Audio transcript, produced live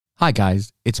Hi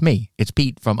guys, it's me. It's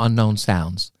Pete from Unknown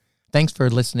Sounds. Thanks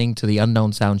for listening to the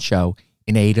Unknown Sounds show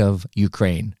in aid of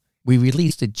Ukraine. We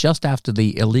released it just after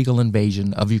the illegal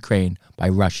invasion of Ukraine by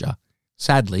Russia.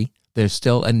 Sadly, there's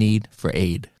still a need for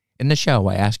aid. In the show,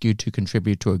 I ask you to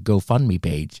contribute to a GoFundMe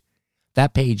page.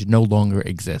 That page no longer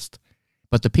exists,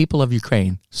 but the people of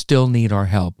Ukraine still need our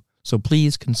help, so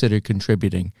please consider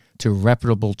contributing to a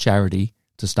reputable charity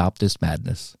to stop this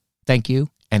madness. Thank you,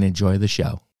 and enjoy the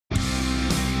show.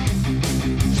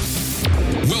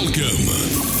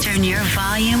 Welcome. Turn your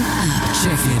volume up.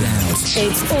 Check it out.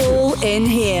 It's all in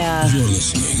here. You're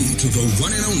listening to the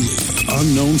one and only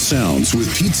Unknown Sounds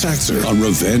with Pete Saxer on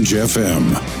Revenge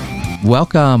FM.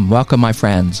 Welcome my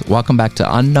friends. Welcome back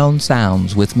to Unknown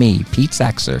Sounds with me, Pete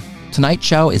Saxer. Tonight's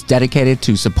show is dedicated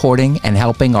to supporting and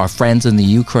helping our friends in the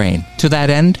Ukraine. To that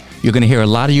end, you're going to hear a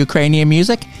lot of Ukrainian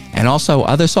music and also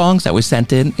other songs that were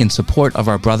sent in support of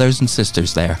our brothers and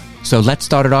sisters there. So let's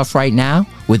start it off right now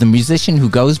with a musician who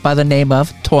goes by the name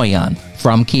of Toyan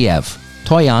from Kiev.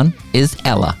 Toyan is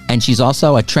Ella, and she's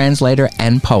also a translator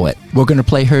and poet. We're going to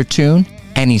play her tune,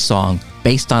 Any Song,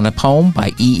 based on a poem by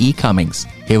E.E. Cummings.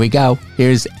 Here we go.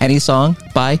 Here's Any Song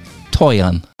by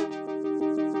Toyan.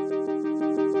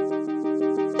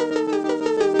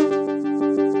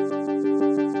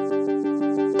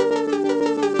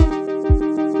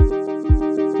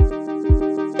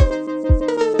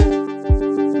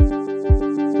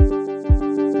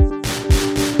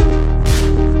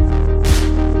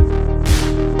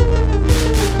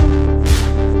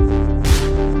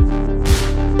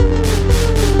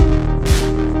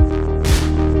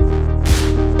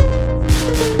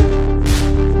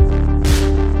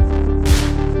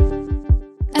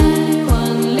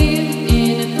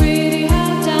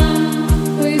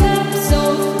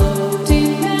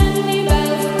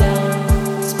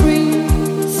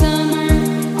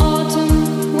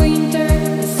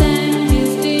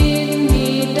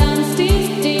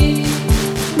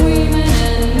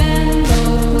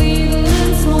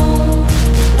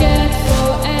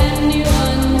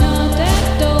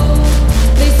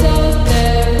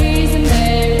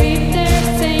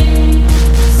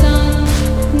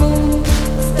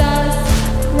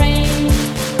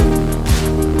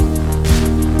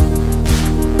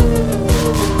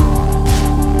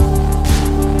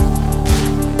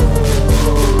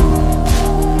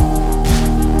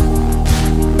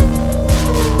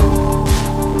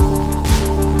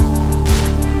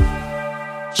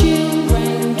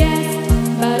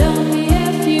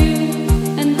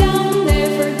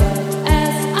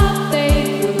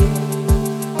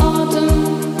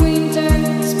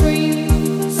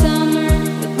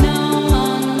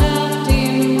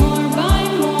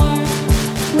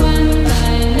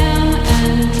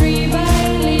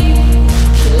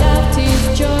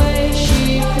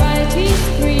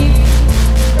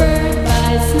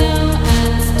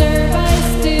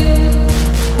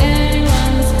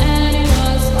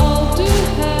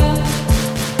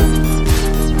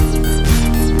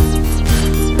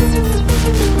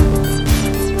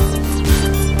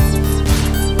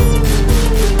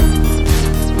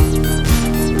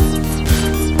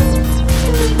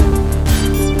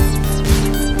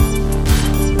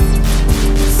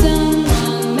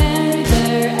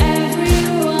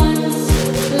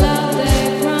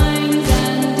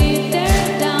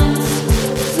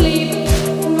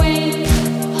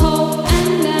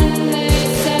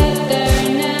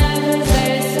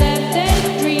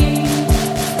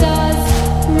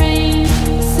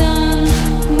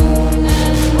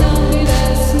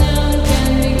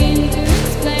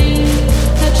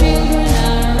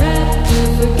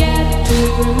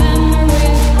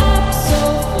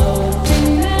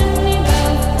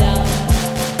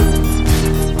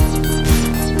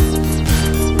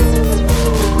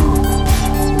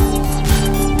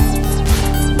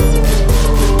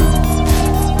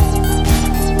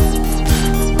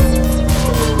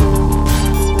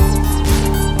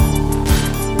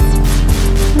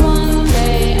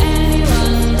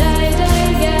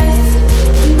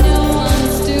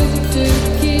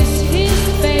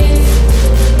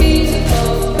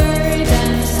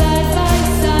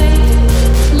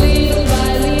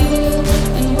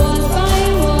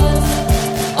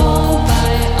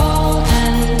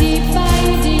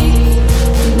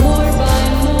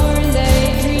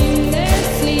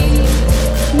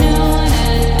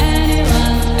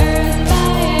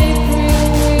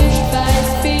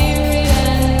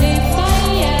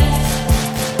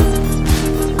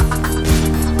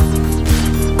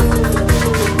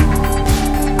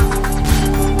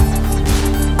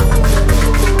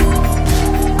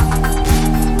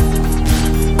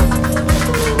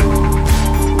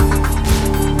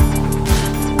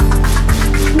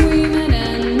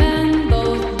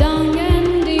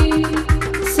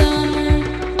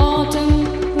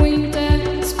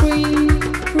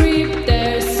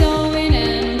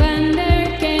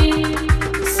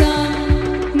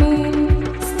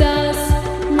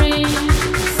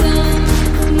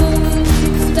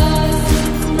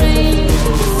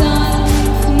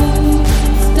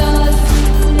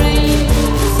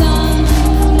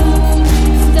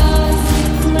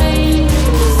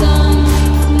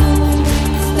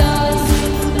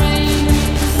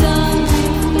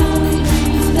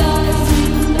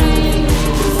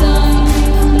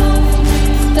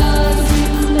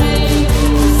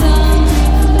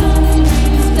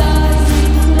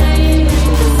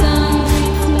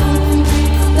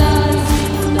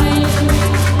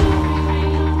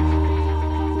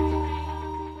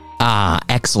 Ah,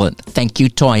 excellent. Thank you,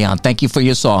 Toyan. Thank you for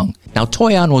your song. Now,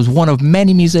 Toyan was one of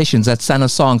many musicians that sent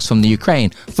us songs from the Ukraine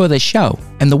for this show.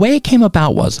 And the way it came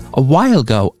about was, a while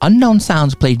ago, Unknown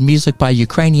Sounds played music by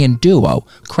Ukrainian duo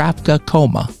Krapka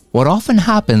Koma. What often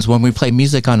happens when we play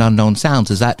music on Unknown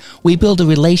Sounds is that we build a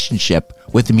relationship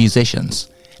with the musicians.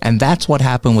 And that's what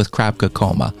happened with Krapka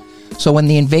Koma. So when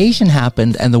the invasion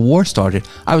happened and the war started,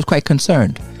 I was quite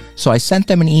concerned. So I sent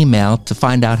them an email to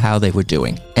find out how they were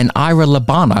doing. And Ira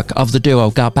Labanok of the duo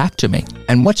got back to me.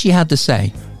 And what she had to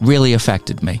say really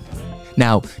affected me.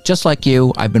 Now, just like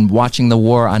you, I've been watching the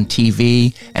war on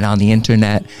TV and on the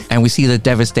internet, and we see the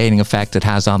devastating effect it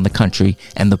has on the country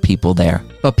and the people there.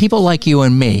 But people like you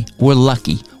and me, we're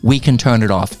lucky. We can turn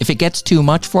it off. If it gets too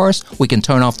much for us, we can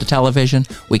turn off the television,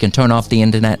 we can turn off the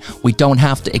internet. We don't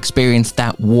have to experience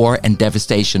that war and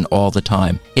devastation all the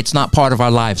time. It's not part of our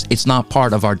lives. It's not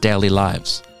part of our daily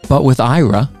lives. But with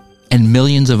Ira and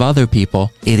millions of other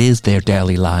people, it is their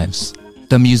daily lives.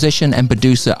 The musician and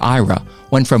producer Ira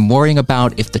went from worrying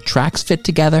about if the tracks fit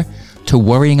together to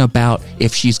worrying about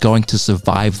if she's going to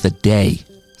survive the day.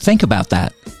 Think about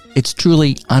that. It's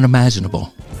truly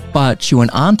unimaginable. But she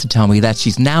went on to tell me that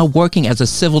she's now working as a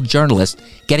civil journalist,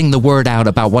 getting the word out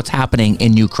about what's happening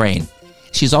in Ukraine.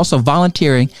 She's also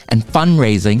volunteering and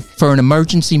fundraising for an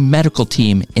emergency medical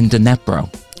team in Dnipro.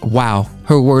 Wow,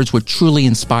 her words were truly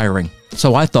inspiring.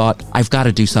 So I thought, I've got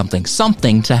to do something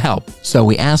to help. So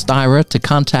we asked Ira to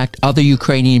contact other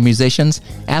Ukrainian musicians,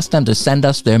 ask them to send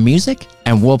us their music,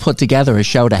 and we'll put together a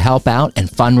show to help out and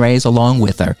fundraise along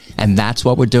with her. And that's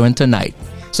what we're doing tonight.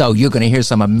 So you're going to hear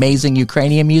some amazing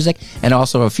Ukrainian music and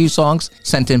also a few songs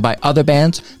sent in by other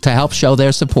bands to help show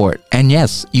their support. And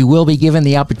yes, you will be given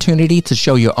the opportunity to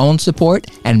show your own support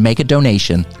and make a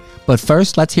donation. But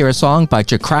first, let's hear a song by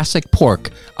Jurassic Pork,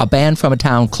 a band from a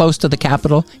town close to the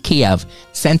capital, Kiev,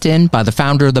 sent in by the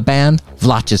founder of the band,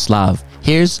 Vyacheslav.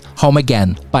 Here's Home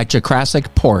Again by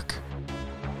Jurassic Pork.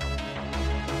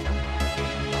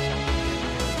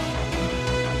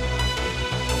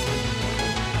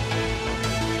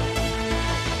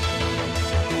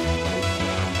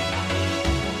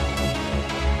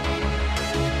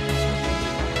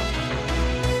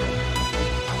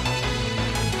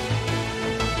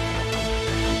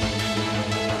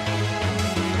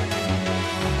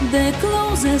 The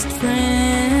closest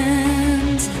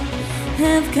friends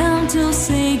have come to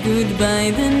say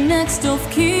goodbye, the next of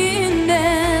kin,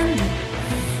 and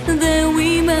the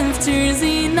women with tears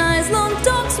in eyes, long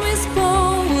talks with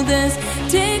spoilers,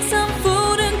 take some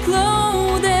food and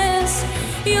clothes.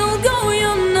 You'll go,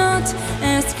 you're not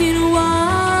asking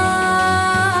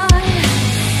why.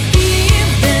 If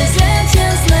there's a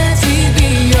chance, let it be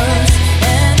yours,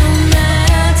 and no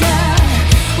matter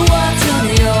what's on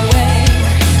your way,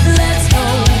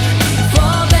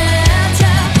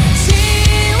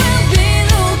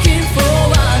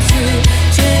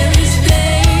 cherish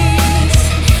days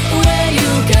when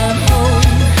you come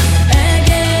home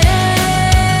again.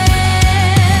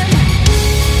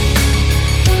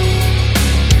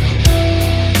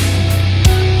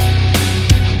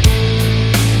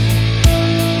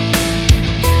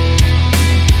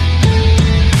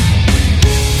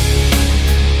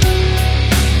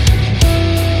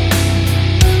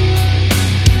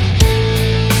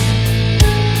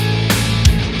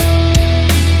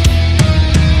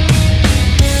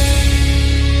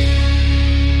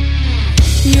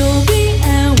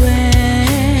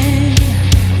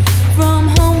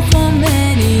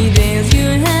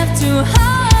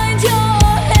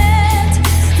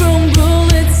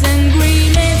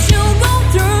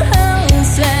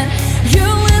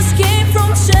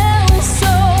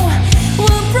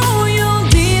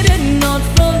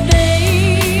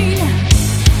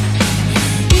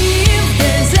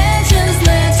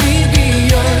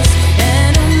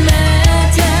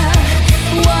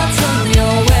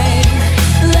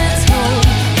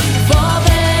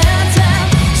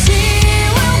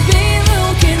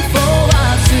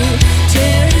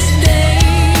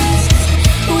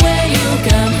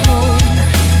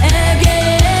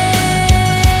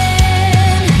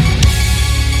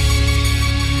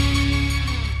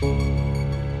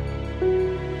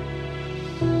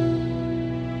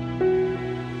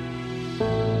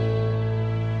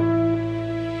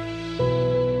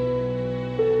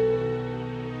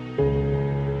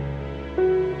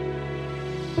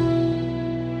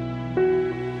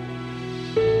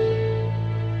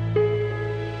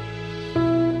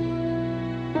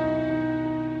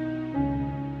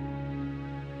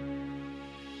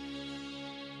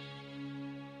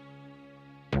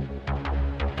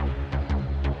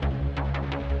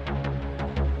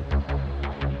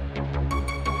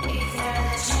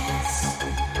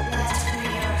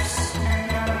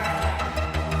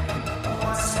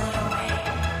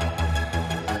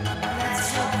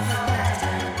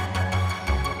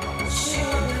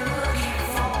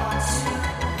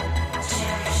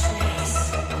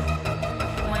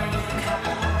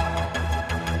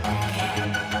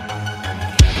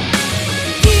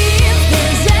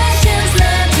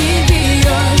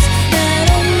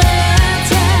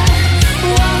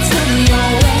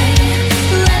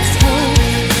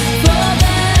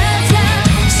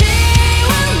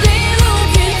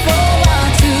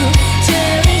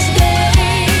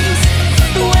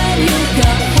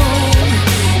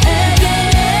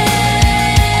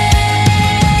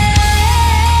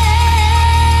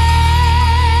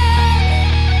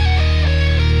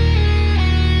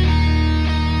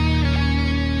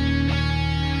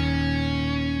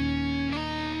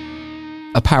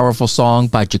 a powerful song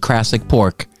by Jurassic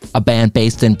Pork, a band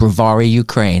based in Brovary,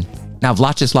 Ukraine. Now,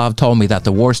 Vyacheslav told me that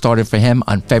the war started for him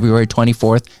on February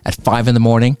 24th at 5 in the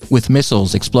morning with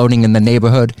missiles exploding in the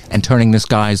neighborhood and turning the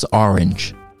skies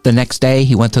orange. The next day,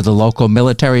 he went to the local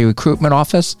military recruitment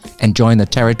office and joined the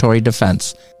territory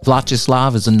defense.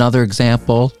 Vyacheslav is another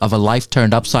example of a life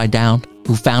turned upside down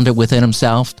who found it within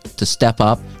himself to step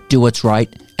up, do what's right,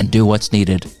 and do what's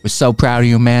needed. We're so proud of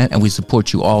you, man, and we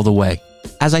support you all the way.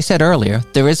 As I said earlier,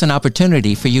 there is an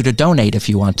opportunity for you to donate if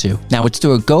you want to. Now, it's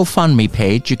through a GoFundMe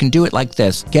page. You can do it like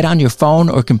this. Get on your phone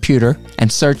or computer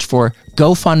and search for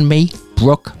GoFundMe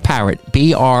Brooke Parrott,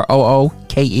 BROOKE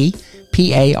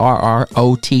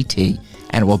PARROTT,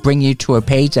 and it will bring you to a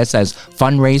page that says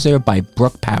Fundraiser by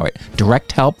Brooke Parrott,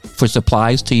 direct help for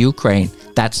supplies to Ukraine.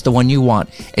 That's the one you want.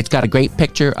 It's got a great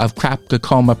picture of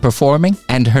Krapkakoma performing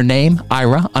and her name,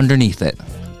 Ira, underneath it.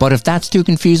 But if that's too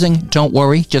confusing, don't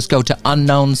worry. Just go to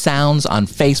Unknown Sounds on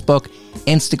Facebook,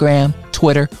 Instagram,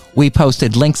 Twitter. We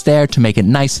posted links there to make it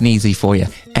nice and easy for you.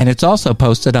 And it's also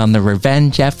posted on the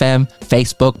Revenge FM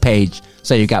Facebook page.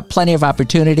 So you got plenty of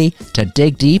opportunity to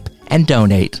dig deep and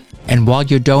donate. And while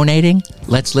you're donating,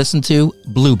 let's listen to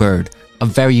Bluebird, a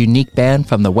very unique band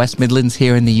from the West Midlands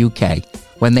here in the UK.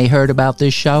 When they heard about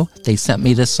this show, they sent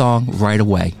me this song right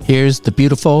away. Here's the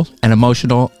beautiful and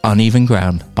emotional Uneven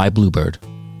Ground by Bluebird.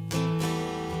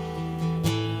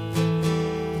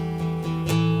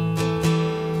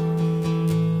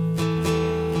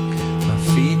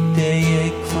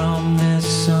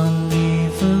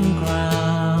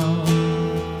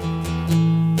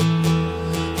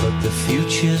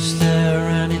 Future's there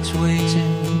and it's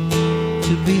waiting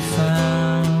to be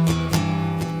found.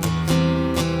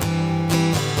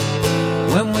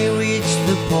 When we reach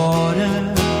the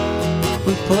border,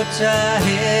 we put our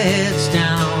heads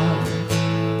down.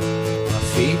 Our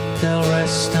feet, they'll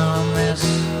rest on this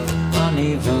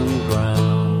uneven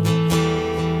ground.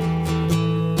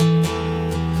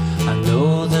 I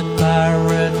know that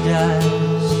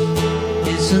paradise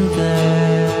isn't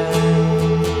there.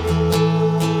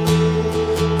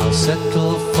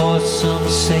 Settle for some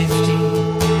safety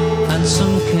and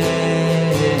some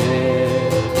care,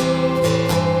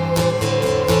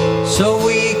 so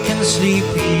we can sleep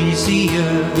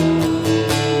easier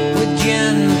with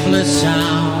gentler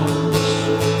sounds.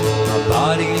 Our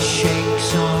body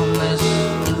shakes on this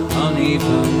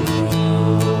uneven ground.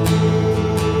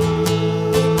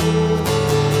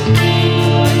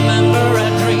 Remember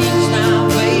our dreams now,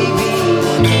 baby.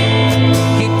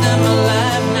 Keep them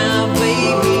alive now,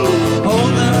 baby.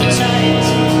 Hold them tight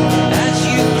as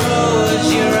you close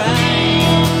your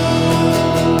eyes.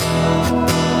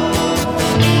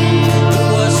 The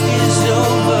worst is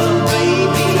over,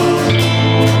 baby.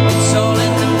 It's all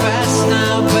in the past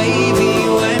now, baby.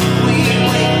 When we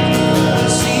wake,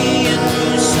 we'll see a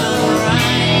new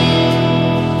sunrise.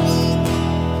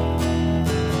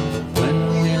 When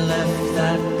we left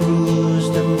that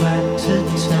bruised and battered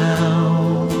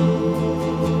town,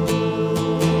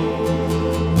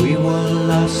 we were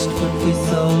lost, but we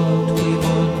thought we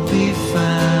would be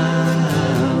found.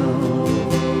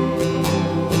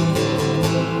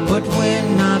 But we're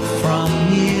not from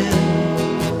here.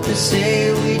 They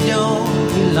say we don't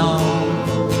belong.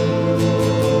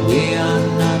 We are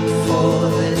not for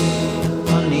this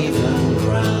uneven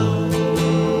ground.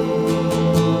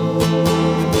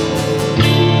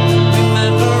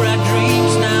 Remember our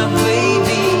dreams now,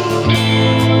 baby.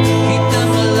 Keep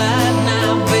them alive now,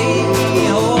 baby.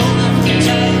 Hold them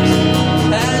tight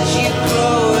as you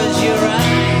close your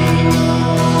eyes.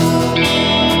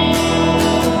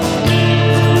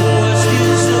 The worst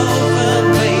is over,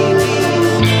 baby.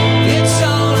 It's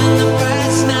all in the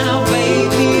past now,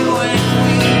 baby. When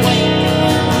we wake,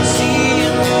 we'll see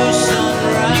a new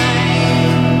sunrise.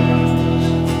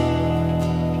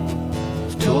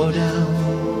 We've tore down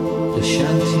the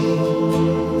shanty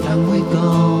and we're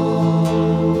gone.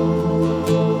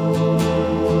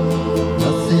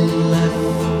 Nothing left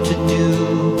to do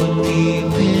but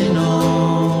keeping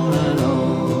on and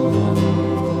on.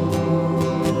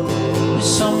 It's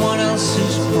someone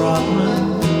else's problem.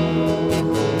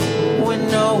 We're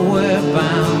nowhere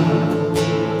bound.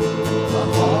 My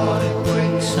heart, it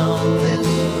breaks on this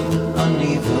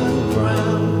uneven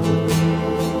ground.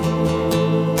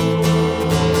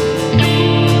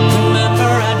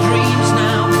 Remember our dreams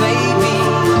now, baby.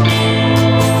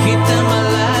 Keep them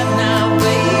alive now,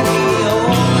 baby.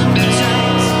 Hold them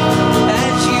tight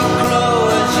as you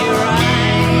close your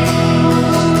eyes.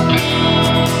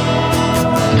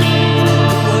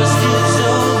 The worst is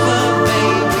over,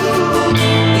 baby.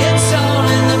 It's all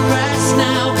in the past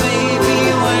now, baby.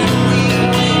 When we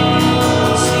wake,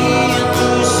 we'll see a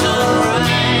new sunrise.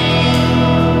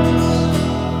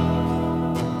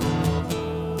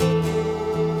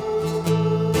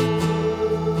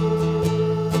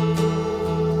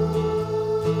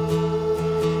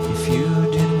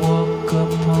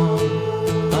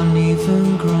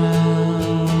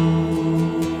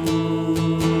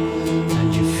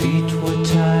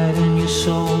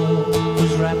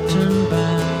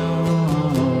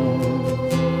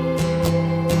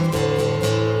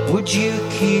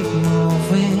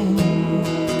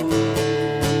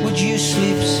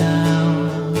 sleep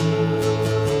sound?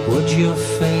 Would your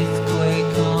faith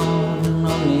quake on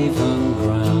uneven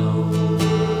ground?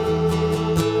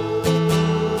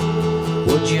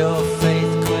 Would your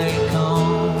faith quake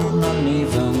on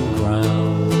uneven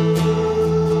ground?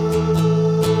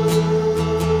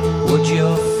 Would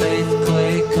your faith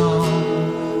quake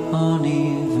on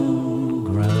uneven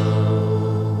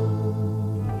ground?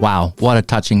 Wow, what a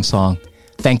touching song.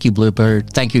 Thank you, Bluebird.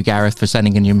 Thank you, Gareth, for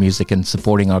sending in your music and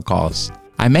supporting our cause.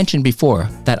 I mentioned before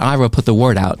that Ira put the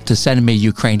word out to send me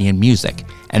Ukrainian music.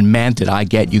 And man, did I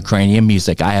get Ukrainian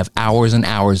music. I have hours and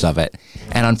hours of it.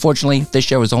 And unfortunately, this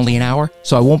show is only an hour,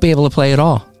 so I won't be able to play it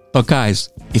all. But guys,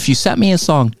 if you sent me a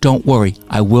song, don't worry.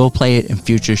 I will play it in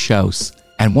future shows.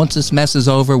 And once this mess is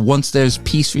over, once there's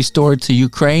peace restored to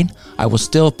Ukraine, I will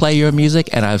still play your music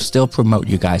and I'll still promote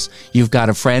you guys. You've got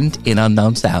a friend in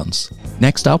Unknown Sounds.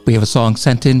 Next up, we have a song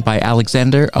sent in by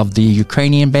Alexander of the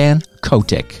Ukrainian band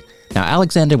Kotik. Now,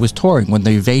 Alexander was touring when the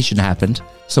invasion happened.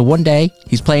 So one day,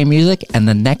 he's playing music and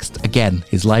the next, again,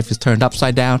 his life is turned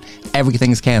upside down.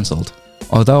 Everything's canceled.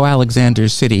 Although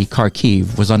Alexander's city,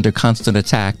 Kharkiv, was under constant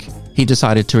attack, he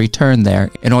decided to return there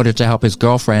in order to help his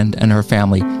girlfriend and her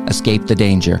family escape the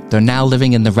danger. They're now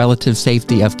living in the relative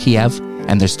safety of Kiev,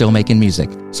 and they're still making music.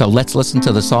 So let's listen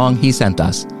to the song he sent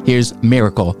us. Here's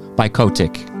Miracle by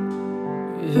Kotik.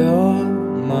 You're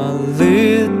my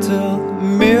little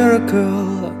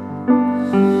miracle,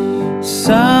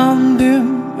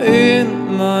 sunbeam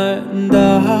in my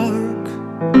dark,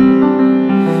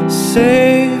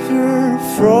 savior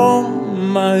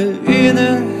from my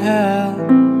inner hell,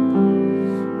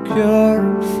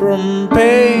 cure from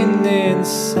pain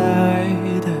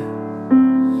inside.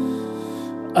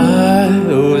 I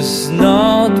was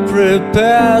not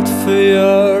prepared for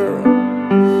your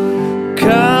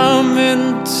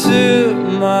coming to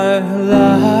my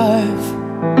life.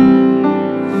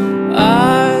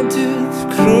 I did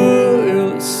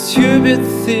cruel, stupid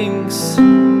things.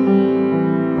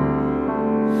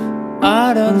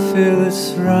 I don't feel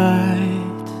it's right.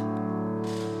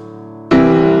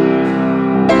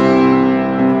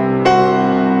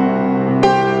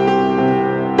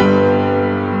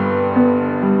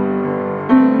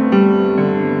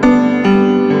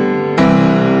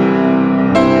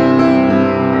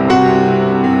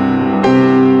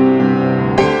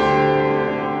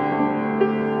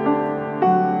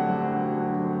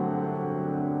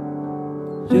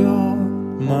 You're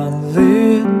my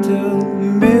little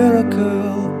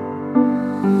miracle,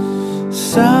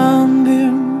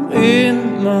 sunbeam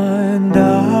in my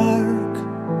dark,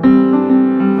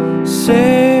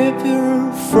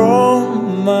 savior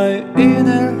from my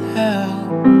inner hell,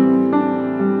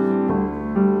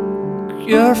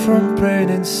 cure from pain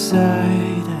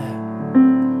inside.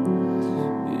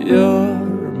 You're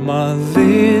my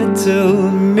little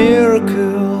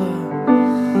miracle.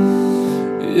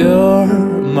 You're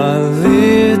my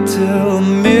little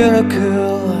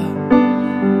miracle.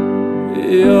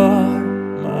 You're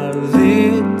my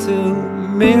little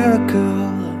miracle.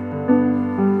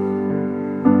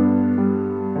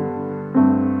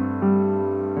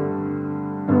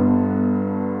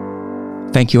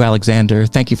 Thank you, Alexander.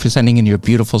 Thank you for sending in your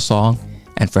beautiful song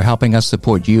and for helping us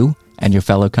support you and your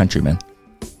fellow countrymen.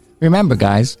 Remember,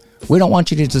 guys, we don't want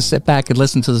you to just sit back and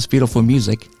listen to this beautiful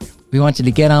music. We want you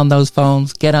to get on those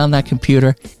phones, get on that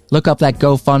computer, look up that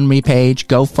GoFundMe page,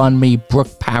 GoFundMe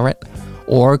Brooke Parrott,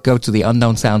 or go to the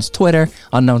Unknown Sounds Twitter,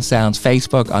 Unknown Sounds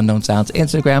Facebook, Unknown Sounds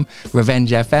Instagram,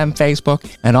 Revenge FM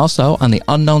Facebook, and also on the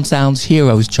Unknown Sounds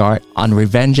Heroes chart on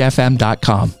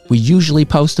RevengeFM.com. We usually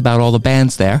post about all the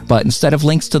bands there, but instead of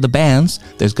links to the bands,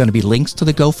 there's going to be links to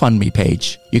the GoFundMe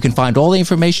page. You can find all the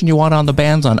information you want on the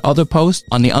bands on other posts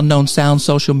on the Unknown Sounds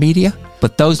social media,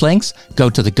 but those links go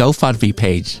to the GoFundMe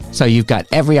page. So you've got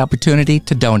every opportunity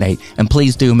to donate. And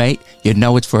please do, mate. You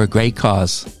know it's for a great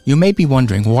cause. You may be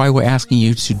wondering why we're asking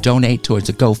you to donate towards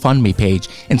a GoFundMe page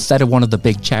instead of one of the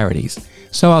big charities.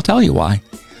 So I'll tell you why.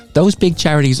 Those big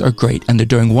charities are great and they're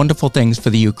doing wonderful things for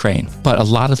the Ukraine, but a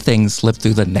lot of things slip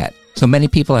through the net. So many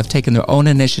people have taken their own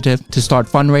initiative to start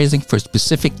fundraising for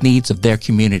specific needs of their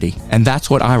community. And that's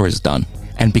what Ira's done.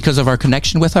 And because of our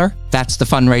connection with her, that's the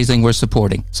fundraising we're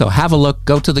supporting. So have a look,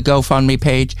 go to the GoFundMe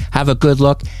page, have a good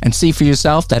look, and see for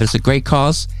yourself that it's a great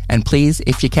cause. And please,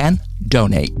 if you can,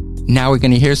 donate. Now we're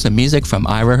going to hear some music from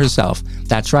Ira herself.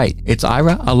 That's right, it's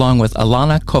Ira along with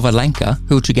Alana Kovalenka,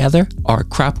 who together are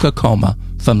Krapka Koma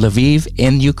from Lviv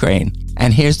in Ukraine.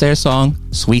 And here's their song,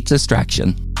 Sweet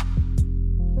Distraction.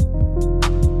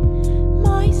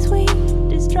 My sweet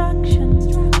distraction.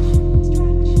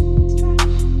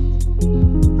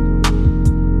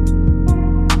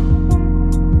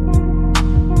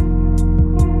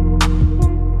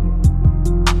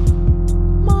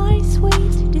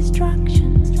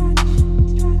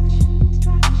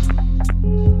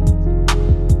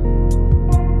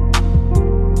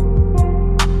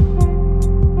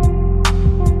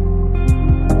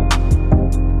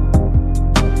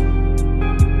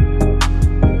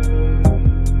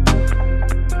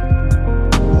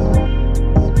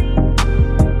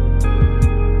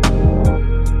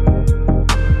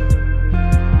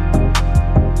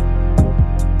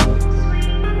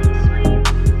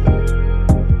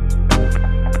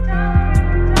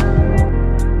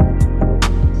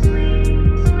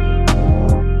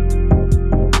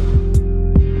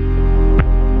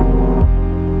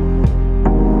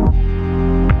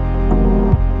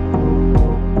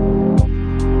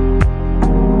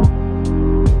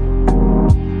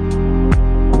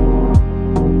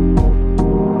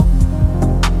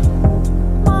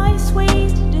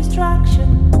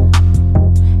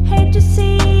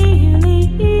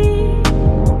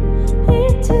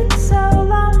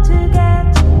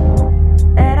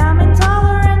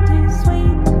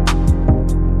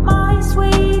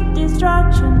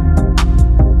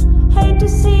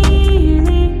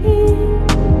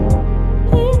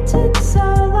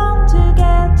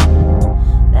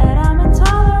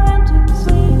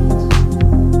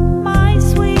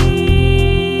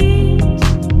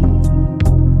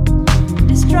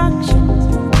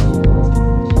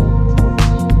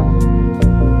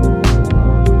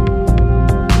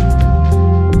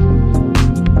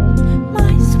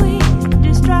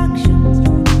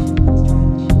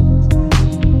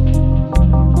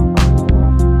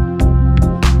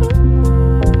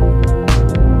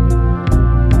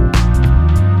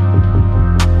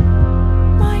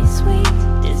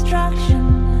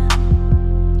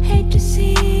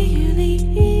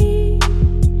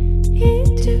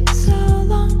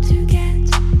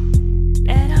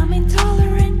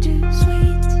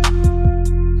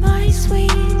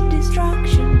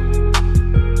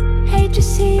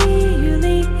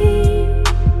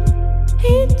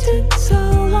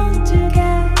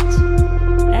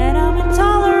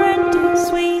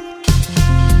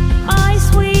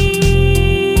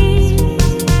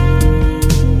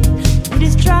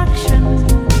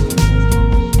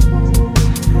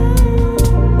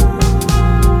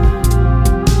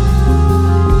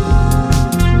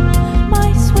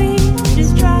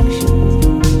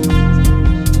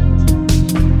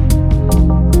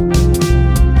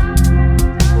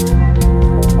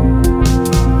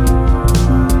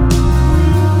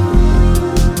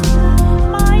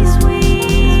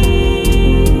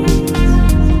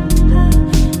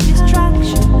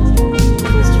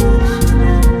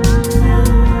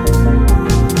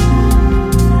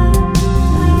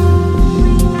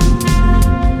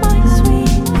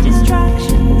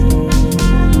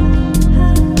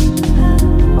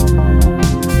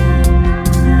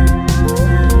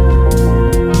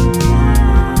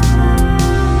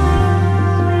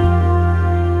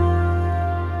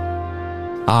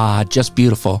 just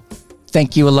beautiful.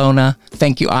 Thank you, Alona.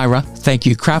 Thank you, Ira. Thank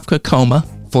you, Krapka Coma,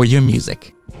 for your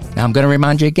music. Now, I'm going to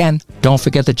remind you again, don't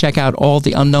forget to check out all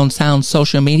the Unknown Sounds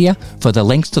social media for the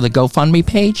links to the GoFundMe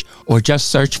page, or just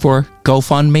search for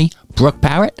GoFundMe Brooke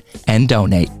Parrott and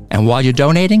donate. And while you're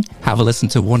donating, have a listen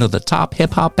to one of the top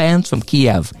hip-hop bands from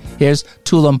Kiev. Here's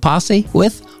Tulum Posse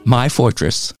with My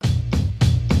Fortress.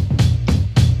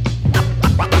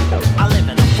 I live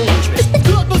in a fortress.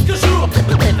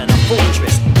 Live in a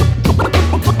fortress.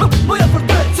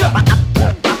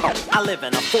 I live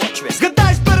in a fortress.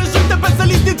 Гадаєш, пережив тебе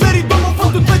залізні двері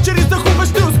домофон. Тут ввечері заховаш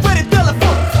ти у сфері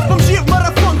телефон. Бомжів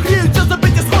марафон, гріються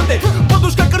забиті сходи.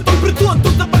 Подушка, картон, притон,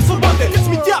 тут запах свободи.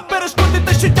 Сміття, перешкоди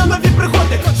та щодня нові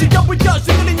пригоди. Життя, буття,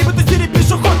 жителі ніби сірі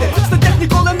пішоходи. В статтях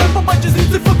ніколи не побачиш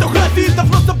звідси фотографії.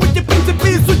 Давно забуті принципи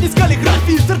і сутність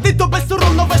каліграфії. Сердито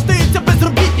безсоромно вештається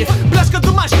безробітні. Пляшка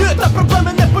домашньої та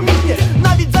проблеми непомітні.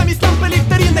 Навіть замість лампи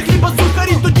ліхтарі на хліба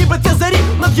сухарі. Тут ніби це зарі,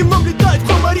 над гімном літають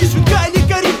комарі. Швидка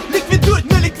лікарі,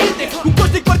 ліквідують неліквідних. У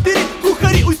кожній квартирі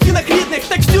кухарі у стінах рідних.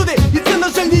 Так всюди, і це, на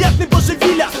жаль, ніяк не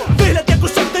божевілля. Вигляд, як у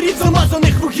шахтарів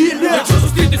замазаних вугілля. Якщо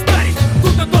зустріти старість,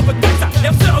 тут не доведеться.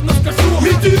 Я все одно скажу: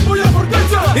 мій дім, моя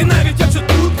фортеця. І навіть якщо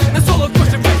тут не солодко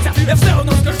живеться, я все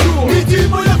одно скажу: мій дім,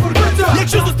 моя фортеця.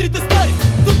 Якщо зустріти старість,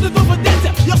 тут не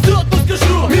доведеться. Я все одно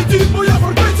скажу: мій дім, моя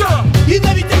фортеця. І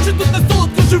навіть якщо тут не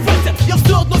солодко живеться, я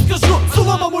все одно скажу: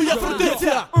 Солома, моя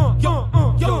фортеця.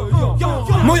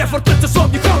 Моя фортеця,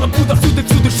 жовтні халам буде,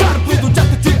 всюди шар будуть.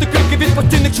 Часто чути крики від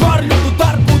постійних чвар. Люд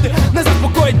удар буде, не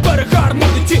заспокоїть перегар.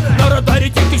 Мудиці на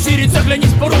радарі тільки ширять загляні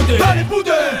споруди. Далі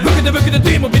буде викиди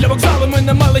диму біля вокзалу. Ми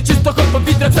не мали чистого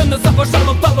повітря, це не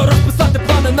заважало. Вдало розписати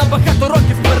плани на багато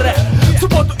років вперед.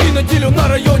 Суботу і неділю на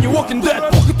районі Walking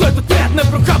Dead. Поки той до тет не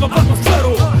прохава в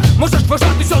атмосферу. Можеш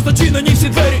вважати, що зачинені всі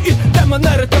двері. І те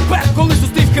манери тепер, коли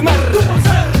зустрів химери.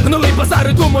 Гнулий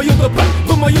базари, думаю тепер.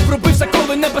 Думаю, пробився,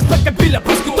 коли небезпека біля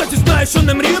писку. Досі знаю, що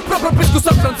не мрію про прописку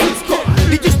Сан-Франциско.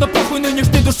 І дійсно похуй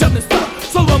нинішній душевний стан.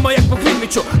 Солома, як по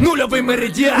Грінвічу, нульовий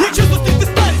меридіан. Якщо зустріти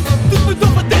старість, тут не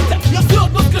доведеться. Я все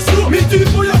одно скажу: мій дім,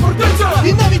 моя фортеця.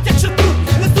 І навіть якщо тут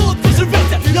не солодко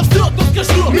живеться, я все одно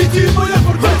скажу: мій дім, моя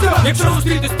фортеця. Якщо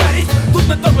зустріти старість, тут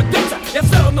не доведеться. Я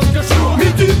все одно скажу: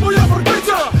 мій дім, моя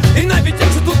фортеця. І навіть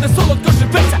якщо тут не солодко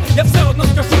живеться, я все одно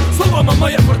скажу: Солома,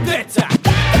 моя фортеця.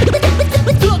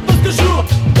 Все одно скажу.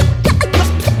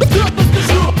 Все одно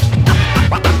скажу.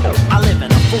 I live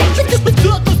in a fortress. Все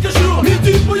одно скажу: мій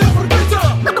дім, моя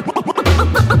фортеця.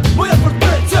 Моя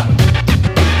фортеця.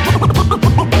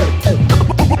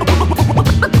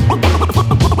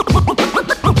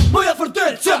 Моя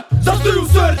фортеця. Завжди у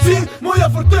серці. Моя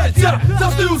фортеця.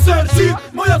 Завжди у серці.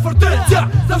 Моя фортеця.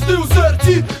 Завжди у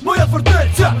серці. Моя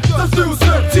фортеця. Завжди у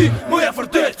серці. Моя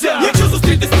фортеця. Якщо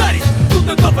зустріти старість, тут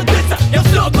не доведеться. Я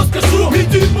все одно скажу: мій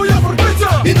дім, моя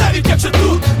фортеця. І навіть якщо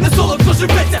тут не солодко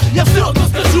живеться, я все одно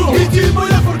скажу: мій дім,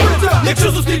 моя фортеця.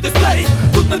 Якщо зустріти старість,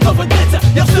 тут не доведеться.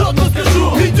 Я все одно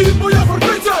скажу: мій дім, моя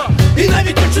фортеця. І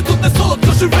навіть якщо тут не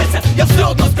солодко живеться, я все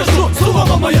одно скажу: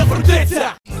 Солома, моя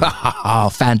фортеця.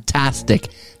 Fantastic.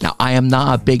 Now, I am not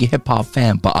a big hip-hop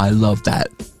fan, but I love that.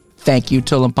 Thank you,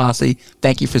 Tulum Posse.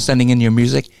 Thank you for sending in your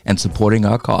music and supporting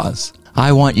our cause. I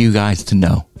want you guys to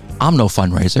know, I'm no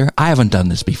fundraiser. I haven't done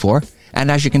this before. And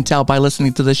as you can tell by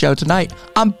listening to the show tonight,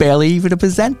 I'm barely even a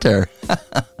presenter.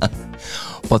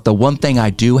 But the one thing I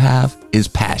do have is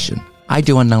passion. I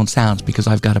do Unknown Sounds because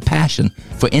I've got a passion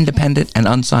for independent and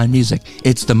unsigned music.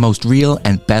 It's the most real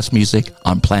and best music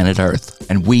on planet Earth.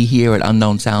 And we here at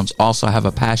Unknown Sounds also have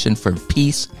a passion for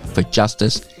peace, for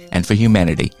justice, and for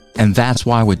humanity. And that's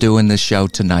why we're doing this show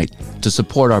tonight, to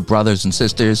support our brothers and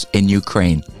sisters in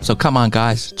Ukraine. So come on,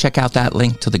 guys, check out that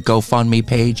link to the GoFundMe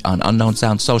page on Unknown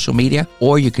Sounds social media,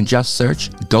 or you can just search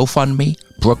GoFundMe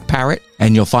Brooke Parrott,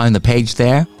 and you'll find the page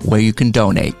there where you can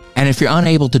donate. And if you're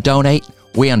unable to donate,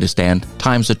 we understand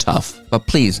times are tough, but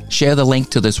please share the link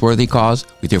to this worthy cause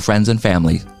with your friends and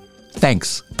family.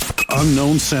 Thanks.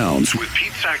 Unknown Sounds with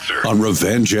Pete Saxer on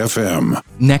Revenge FM.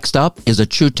 Next up is a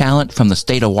true talent from the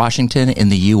state of Washington in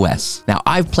the U.S. Now,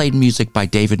 I've played music by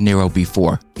David Nero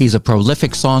before. He's a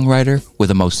prolific songwriter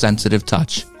with a most sensitive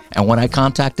touch. And when I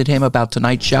contacted him about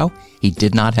tonight's show, he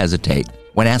did not hesitate.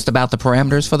 When asked about the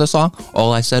parameters for the song,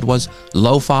 all I said was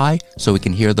lo-fi so we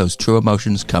can hear those true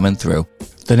emotions coming through.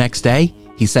 The next day,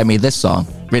 he sent me this song,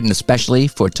 written especially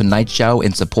for tonight's show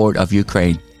in support of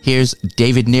Ukraine. Here's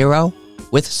David Nero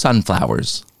with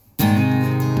Sunflowers.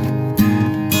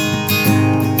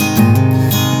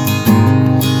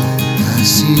 I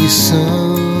see sunflowers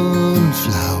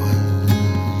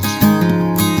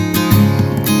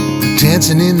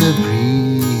dancing in the breeze.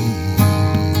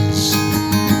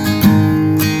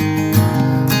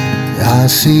 I I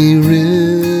see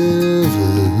rivers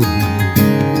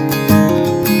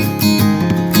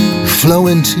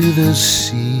flowing to the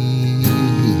sea.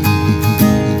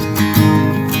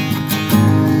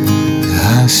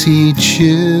 I see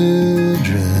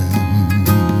children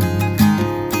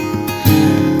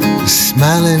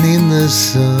smiling in the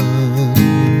sun.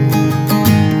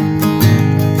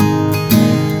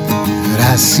 But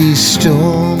I see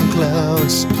storm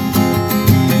clouds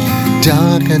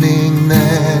darkening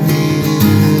that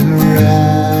horizon.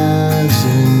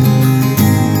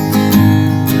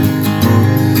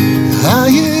 I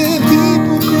hear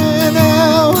people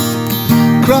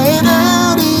crying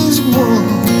out as one.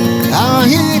 I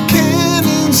hear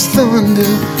cannons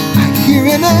thunder, I hear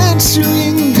an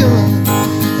answering gun.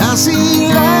 I see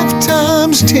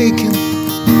lifetimes taken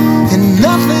and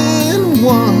nothing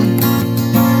won,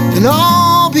 and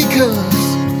all because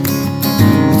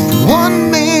of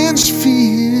one man's fear.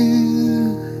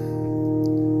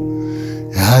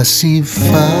 I see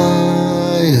fires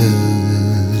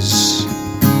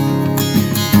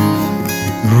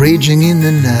raging in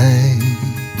the night.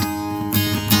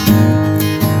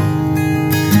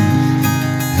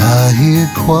 I hear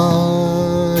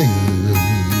choirs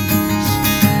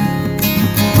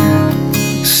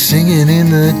singing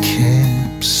in the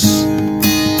camps.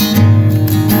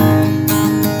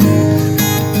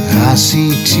 I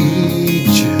see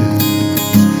teachers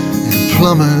and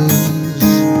plumbers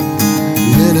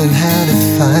learning how to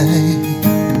fight.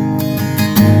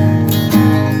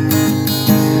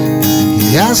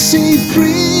 Yeah, I see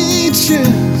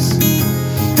preachers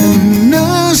and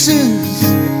nurses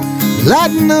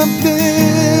lighting up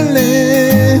their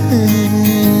lamps.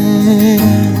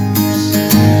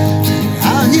 I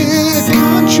hear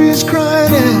countries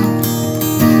crying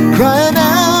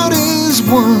out as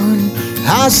one.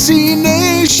 I see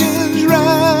nations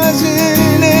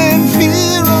rising and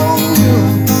fear on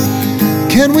one.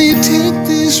 Can we take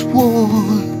this war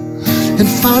and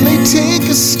finally take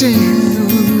a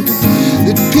stand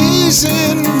that peace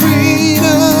and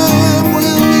freedom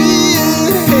will be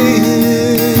at hand?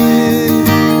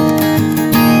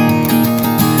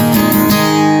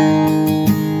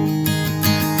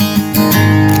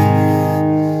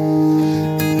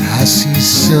 I see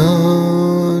sunflowers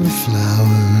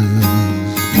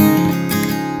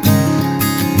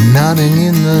nodding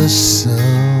in the sun.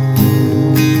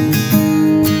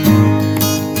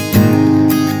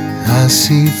 I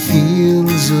see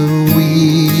fields of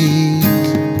wheat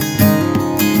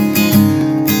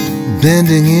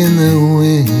bending in the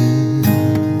wind.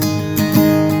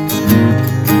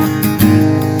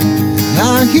 I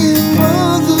hear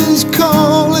mothers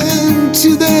calling to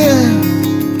their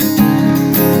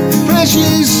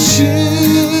precious children,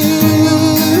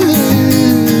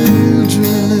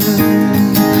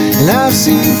 and I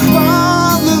see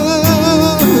fathers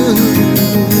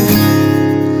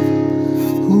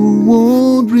who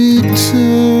won't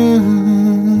return.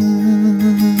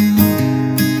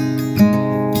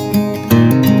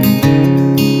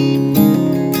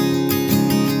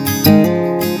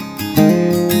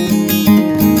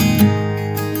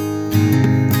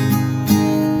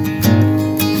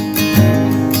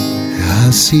 I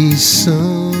see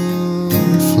sunflowers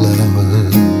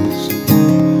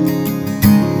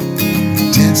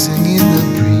dancing in the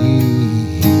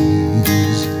breeze.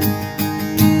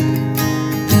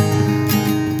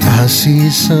 I see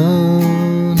sunflowers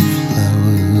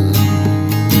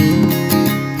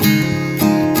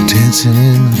dancing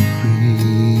in the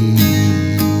breeze.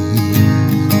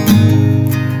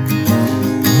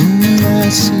 I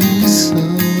see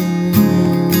sunflowers.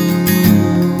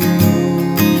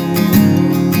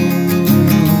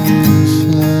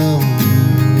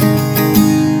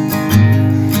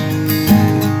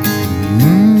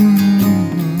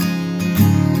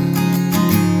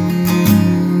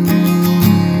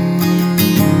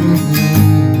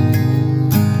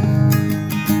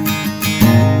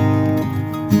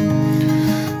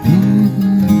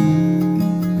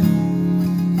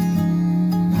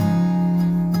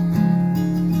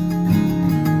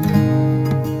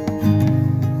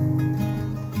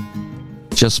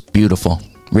 Just beautiful.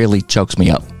 Really chokes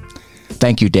me up.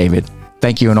 Thank you, David.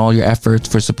 Thank you in all your efforts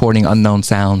for supporting Unknown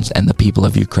Sounds and the people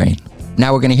of Ukraine.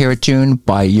 Now we're going to hear a tune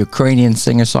by Ukrainian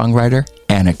singer-songwriter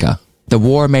Annika. The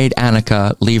war made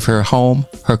Annika leave her home,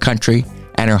 her country,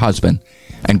 and her husband,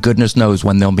 and goodness knows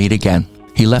when they'll meet again.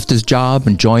 He left his job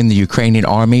and joined the Ukrainian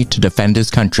army to defend his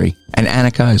country, and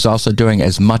Annika is also doing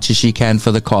as much as she can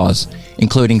for the cause,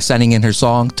 including sending in her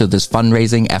song to this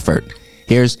fundraising effort.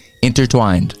 Here's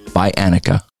Intertwined by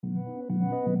Annika.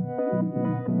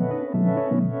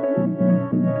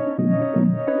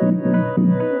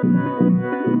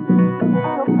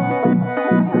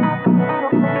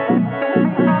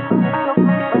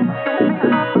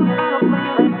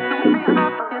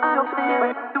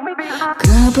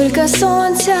 Крапелька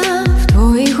сонця в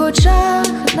твоїх очах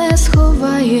не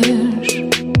сховаєш.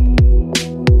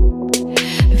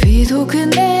 Відгуки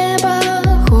неба,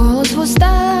 голос в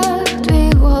устах,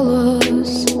 твій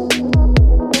голос.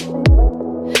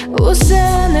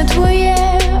 Усе не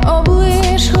твоє,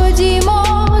 облиш,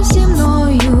 ходімо зі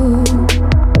мною.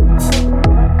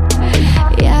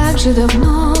 Як же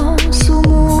давно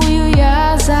сумую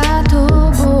я за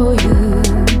тобою.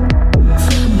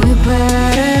 Ми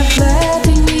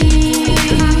переплетені,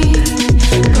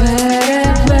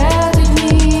 переплетені,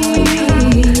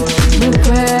 ми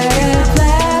переплетені,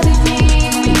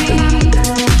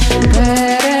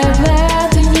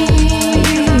 переплетені,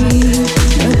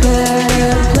 ми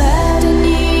переплетені.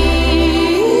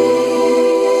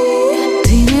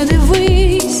 Ти не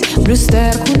дивись, в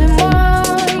люстерку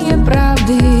немає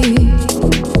правди.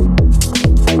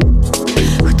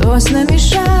 Хтось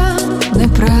намішав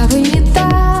неправильні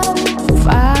там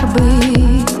фарби.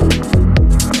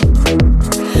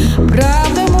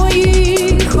 Правда в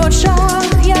моїх очах,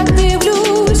 як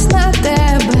дивлюсь на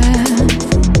тебе.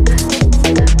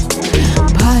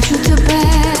 Бачу тебе,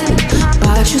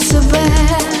 бачу себе,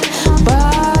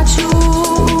 бачу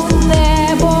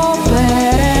небо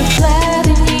переплетені,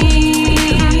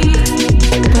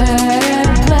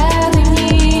 переплетені,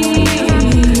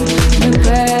 ми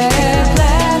переплетені,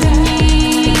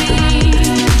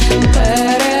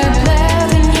 переплетені,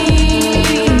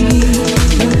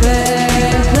 ми переплетені.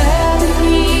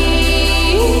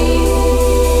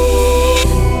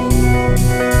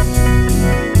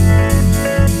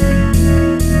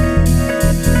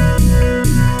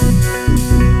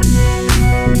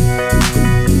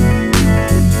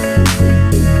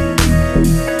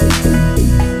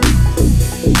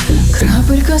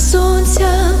 Крапелька сонця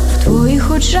в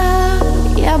твоїх очах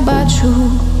я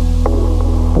бачу.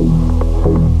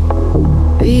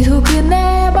 Відгуки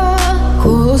неба,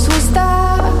 голос в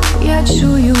устах я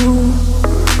чую.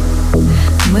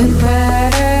 Ми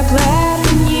переплетені,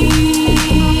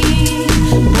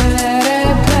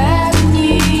 переплетені,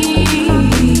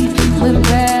 ми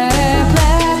переплетені,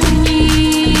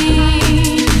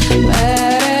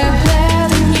 переплетені,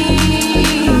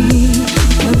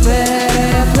 ми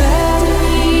переплетені.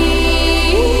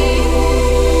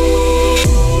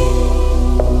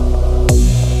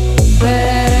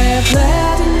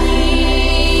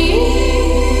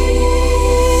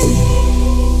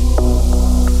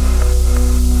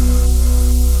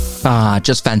 Ah,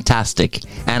 just fantastic.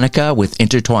 Annika with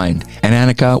Intertwined. And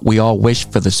Annika, we all wish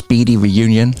for the speedy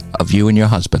reunion of you and your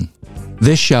husband.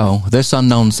 This show, this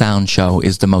Unknown Sound show,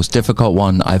 is the most difficult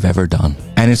one I've ever done.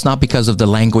 And it's not because of the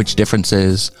language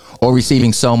differences or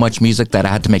receiving so much music that I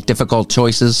had to make difficult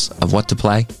choices of what to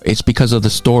play. It's because of the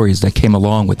stories that came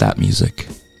along with that music.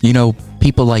 You know,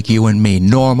 people like you and me,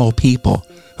 normal people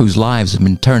whose lives have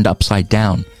been turned upside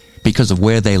down because of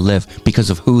where they live, because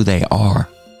of who they are.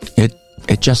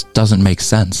 It just doesn't make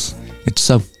sense. It's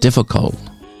so difficult.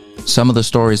 Some of the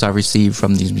stories I received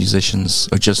from these musicians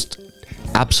are just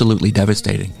absolutely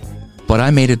devastating. But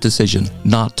I made a decision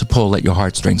not to pull at your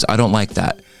heartstrings. I don't like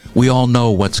that. We all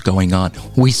know what's going on.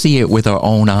 We see it with our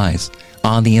own eyes.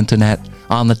 On the internet,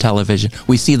 on the television.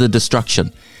 We see the destruction.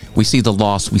 We see the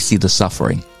loss. We see the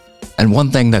suffering. And one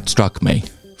thing that struck me,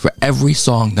 for every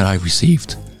song that I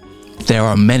received, there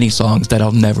are many songs that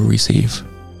I'll never receive.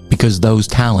 Because those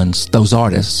talents, those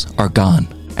artists are gone.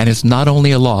 And it's not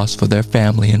only a loss for their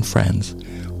family and friends,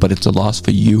 but it's a loss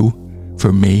for you,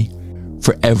 for me,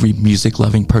 for every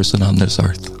music-loving person on this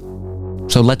earth.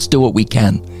 So let's do what we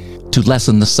can to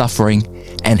lessen the suffering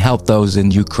and help those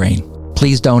in Ukraine.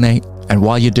 Please donate, and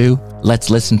while you do, let's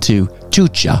listen to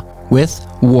Chucha with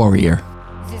Warrior.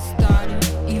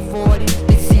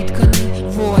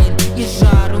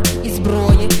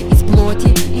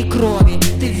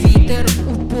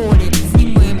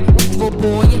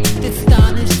 Ти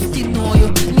станеш стіною,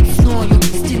 міцною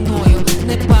стіною,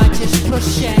 не бачиш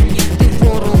прощення, ти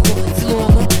ворогу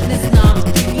злому, не знав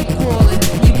ти ніколи,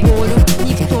 ні болю,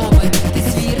 ні втоми, ти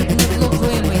звір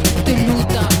невловимий, ти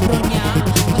люта броня,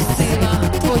 сила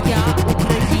твоя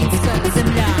українська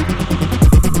земля.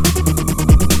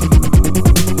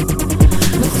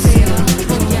 Сила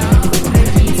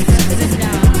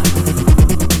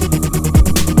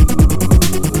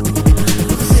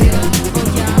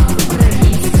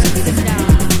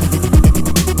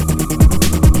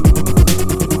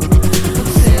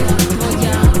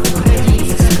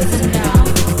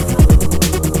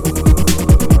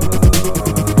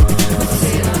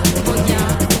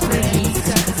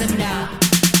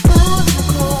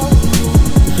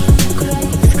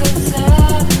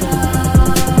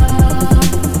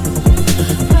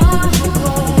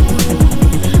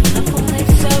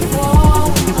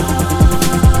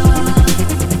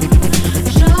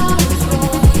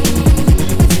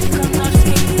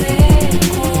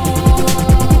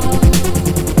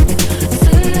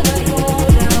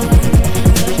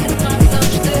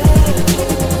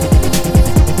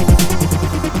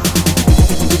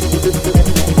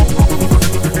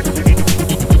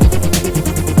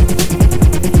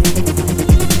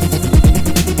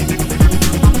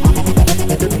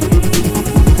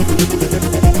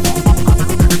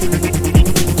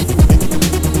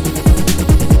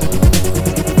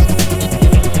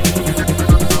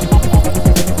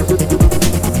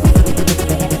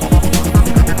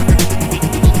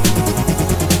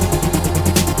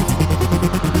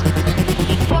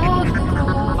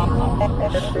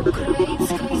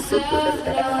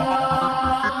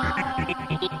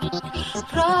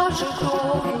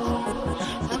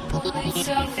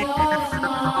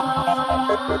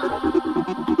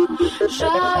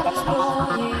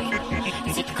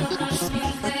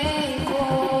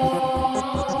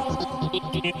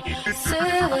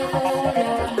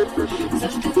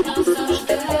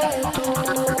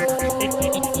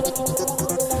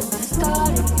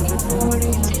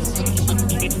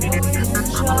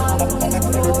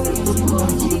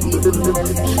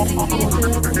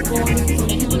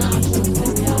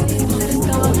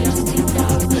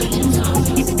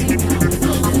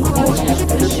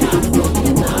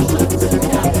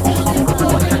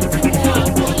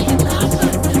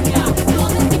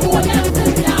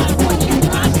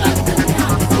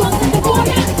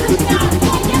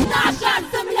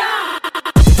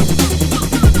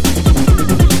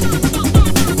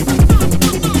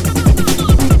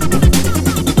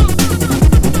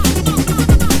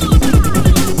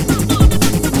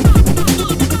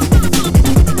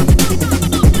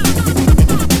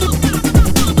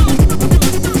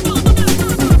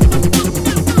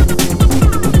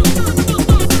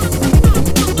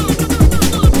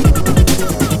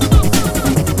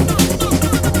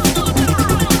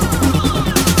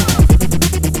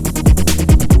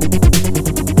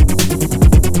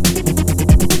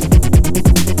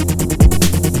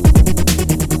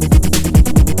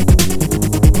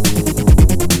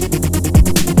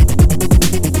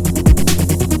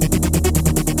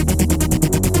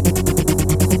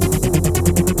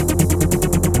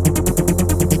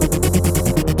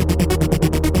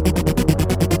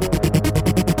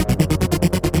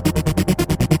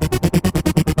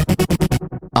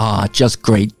Just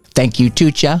great. Thank you,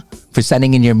 Tucha, for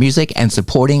sending in your music and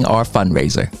supporting our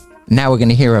fundraiser. Now we're going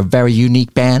to hear a very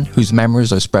unique band whose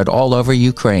members are spread all over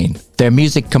Ukraine. Their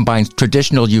music combines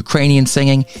traditional Ukrainian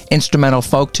singing, instrumental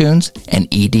folk tunes, and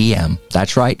EDM.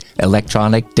 That's right,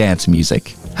 electronic dance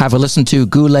music. Have a listen to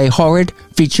Gule Horrid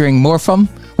featuring Morphum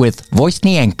with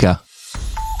Voicnienka.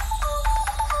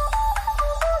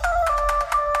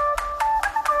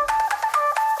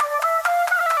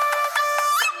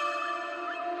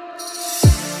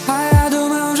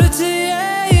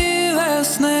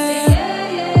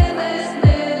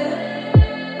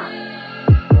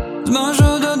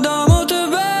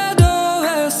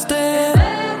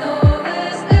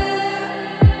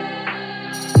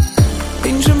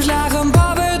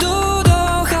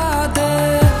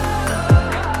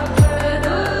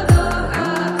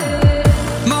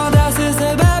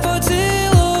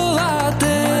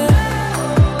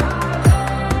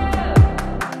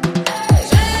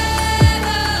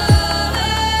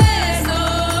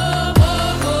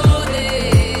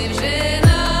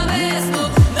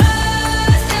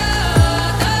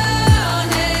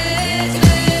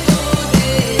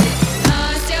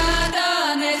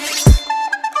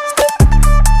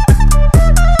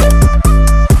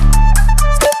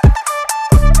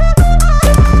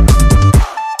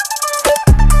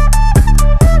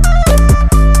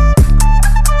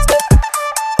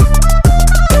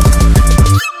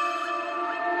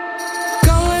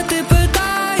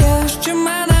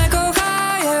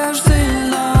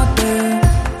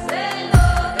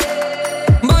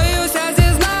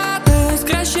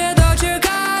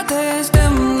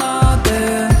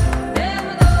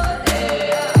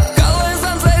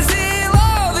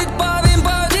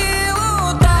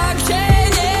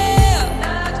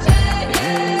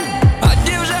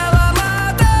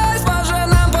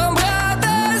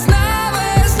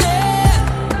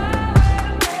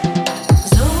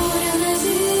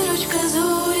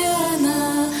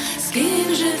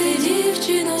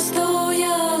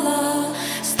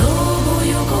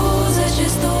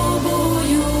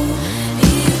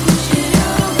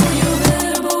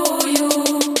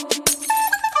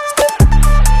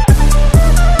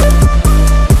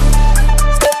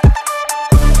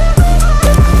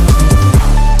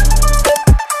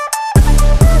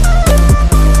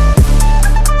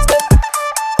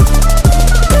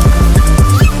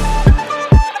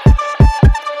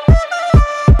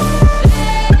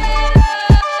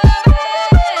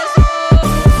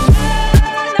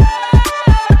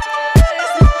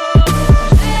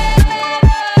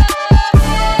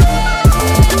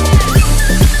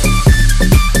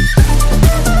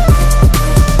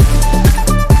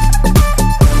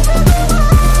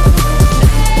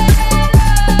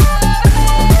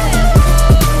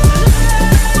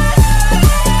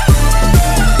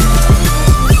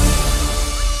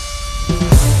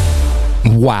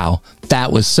 Wow,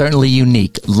 that was certainly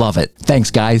unique. Love it. Thanks,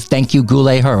 guys. Thank you,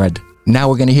 Gule Hurad. Now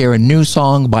we're going to hear a new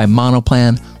song by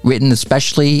Monoplan, written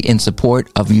especially in support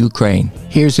of Ukraine.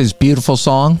 Here's his beautiful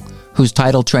song, whose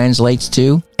title translates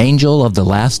to Angel of the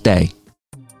Last Day.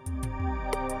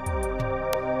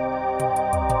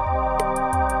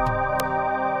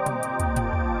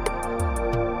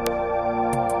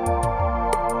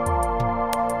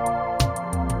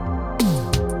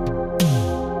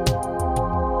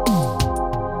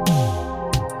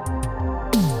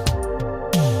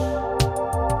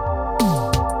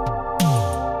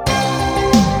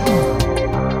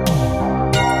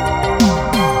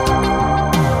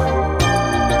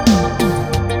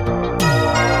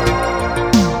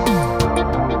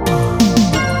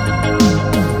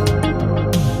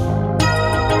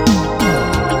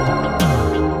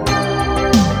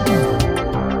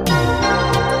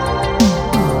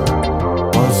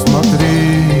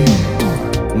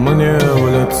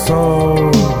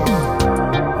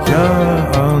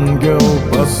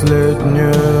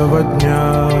 последнего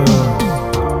дня.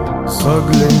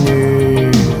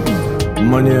 Загляни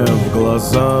мне в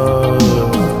глаза,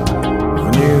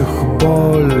 в них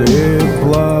боль и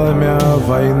пламя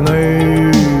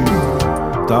войны.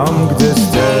 Там, где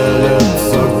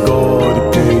стелется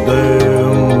горький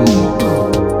дым,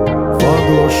 в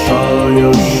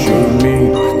оглушающий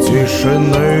миг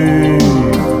тишины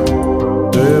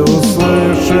ты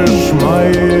услышишь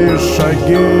мои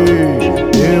шаги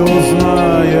и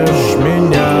узнаешь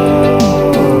меня.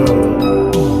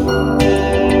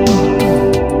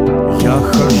 Я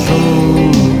хожу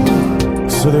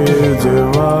среди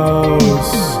вас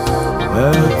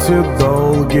эти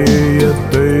долгие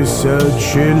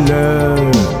тысячи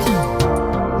лет.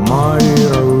 Мои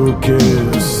руки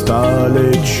стали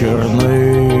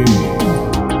черны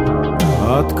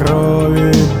от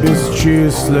крови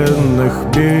бесчисленных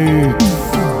битв.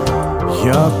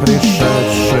 Я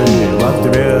пришедший в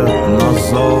ответ на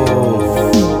зов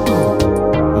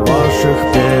ваших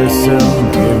песен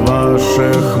и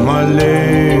ваших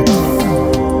молитв,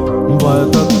 в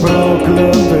этот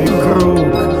проклятый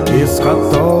круг, из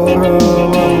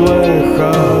которого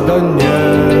выхода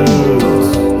нет.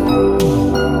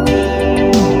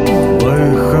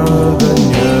 Выхода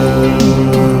нет.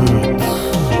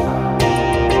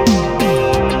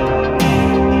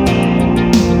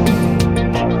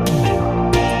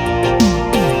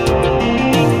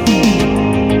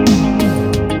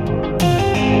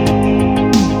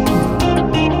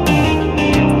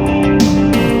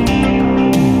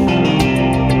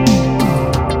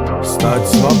 Стать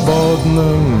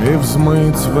свободным и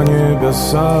взмыть в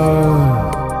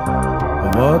небеса,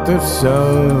 вот и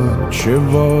все,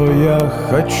 чего я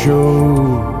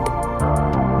хочу.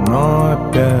 Но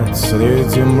опять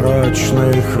среди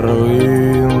мрачных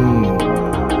руин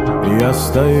я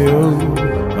стою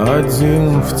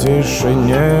один в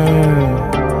тишине.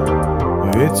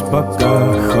 Ведь пока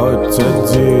хоть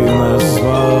один из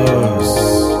вас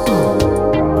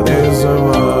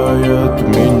призывает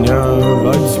меня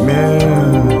во тьме,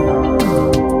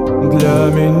 для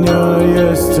меня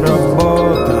есть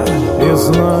работа, и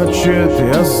значит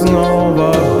я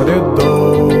снова приду.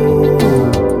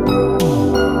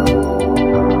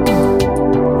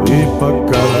 И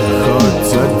пока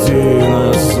хоть один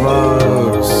из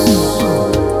вас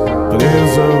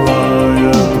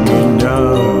призывает меня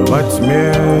во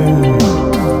тьме,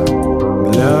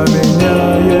 для меня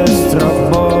есть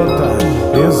работа,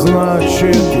 и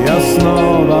значит я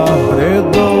снова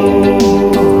приду.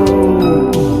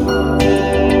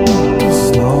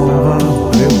 Снова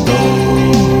приду.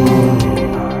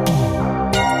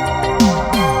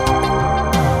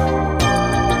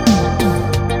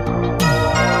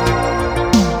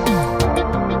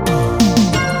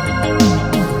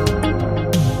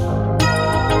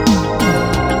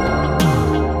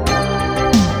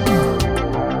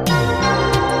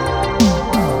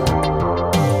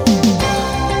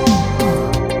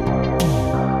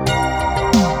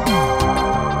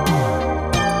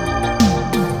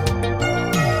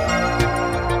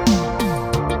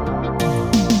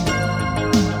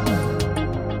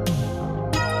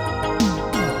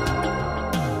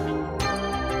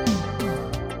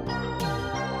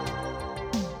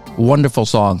 Wonderful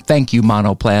song. Thank you,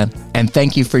 Monoplan. And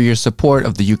thank you for your support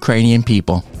of the Ukrainian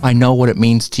people. I know what it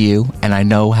means to you, and I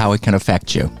know how it can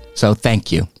affect you. So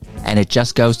thank you. And it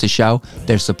just goes to show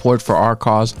their support for our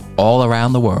cause all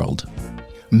around the world.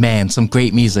 Man, some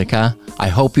great music, huh? I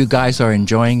hope you guys are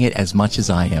enjoying it as much as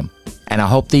I am. And I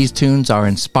hope these tunes are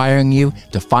inspiring you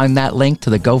to find that link to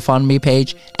the GoFundMe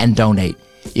page and donate.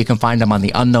 You can find them on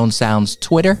the Unknown Sounds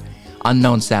Twitter,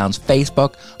 Unknown Sounds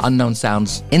Facebook, Unknown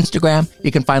Sounds Instagram. You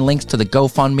can find links to the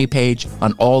GoFundMe page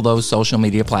on all those social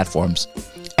media platforms.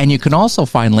 And you can also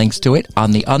find links to it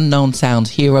on the Unknown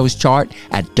Sounds Heroes chart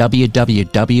at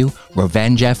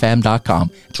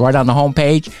www.revengefm.com. It's right on the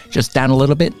homepage, just down a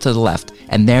little bit to the left.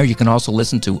 And there you can also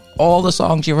listen to all the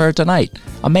songs you've heard tonight.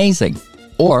 Amazing.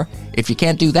 Or, if you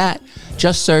can't do that,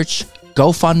 just search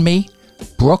GoFundMe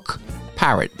Brooke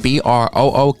Parrott,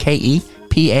 BROOKE Parrott.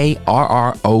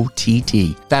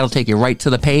 That'll take you right to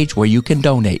the page where you can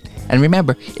donate. And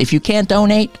remember, if you can't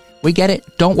donate, we get it,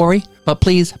 don't worry, but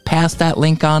please pass that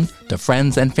link on to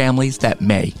friends and families that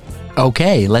may.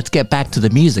 Okay, let's get back to the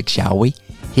music, shall we?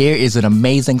 Here is an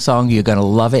amazing song, you're gonna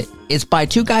love it. It's by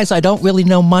two guys I don't really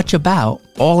know much about.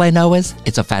 All I know is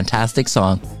it's a fantastic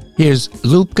song. Here's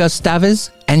Lupka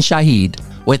Stavis and Shahid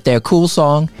with their cool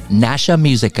song, Nasha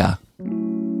Musica.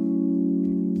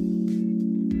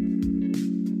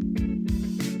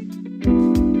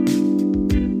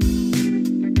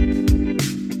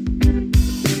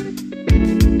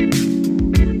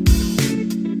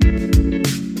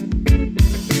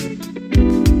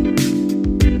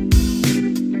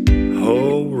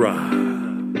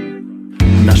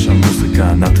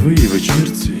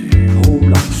 вечірці.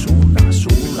 Гуляй, суна,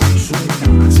 суна,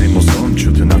 суна. Цей музон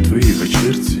чути на твоїй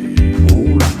вечірці.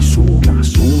 Гуляй, суна,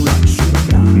 суна,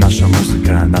 суна. Наша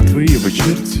музика на твоїй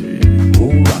вечірці.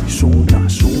 Гуляй, суна,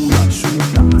 суна,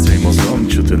 суна. Цей музон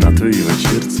чути на твоїй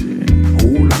вечірці.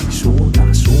 Гуляй,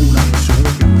 суна, суна,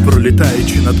 суна.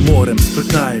 Пролітаючи над морем,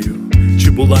 спитаю,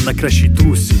 чи була на кращій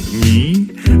тусі? Ні.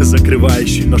 Закриваю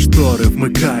щільно штори,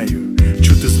 вмикаю.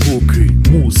 Чути звуки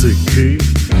музики,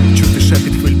 чути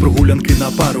шепіт хвиль, прогулянки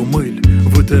на пару миль.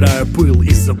 Витираю пил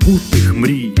із забутих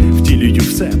мрій. Втілюю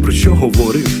все, про що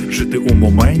говорив. Жити у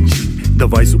моменті,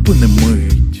 давай зупиним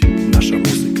мить. Наша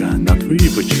музика на твоїй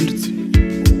вечірці.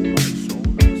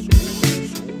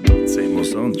 Цей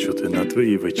музон чути на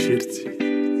твоїй вечірці.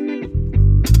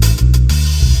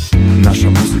 Наша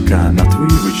музика на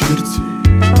твоїй вечірці.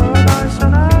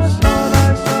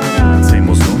 Цей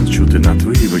музон чути на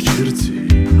твоїй вечірці.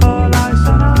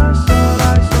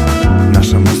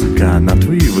 Наша музика на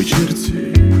твоїй вечірці.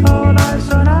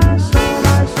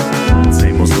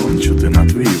 Цей музон чути на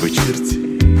твоїй вечірці.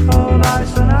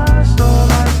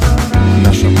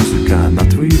 Наша музика на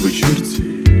твоїй вечірці.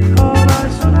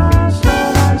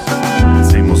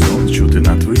 Цей музон чути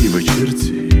на твоїй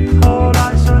вечірці.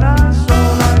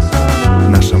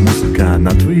 Наша музика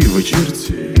на твоїй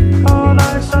вечірці.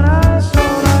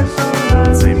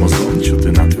 Цей музон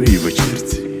чути на твоїй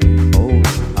вечірці.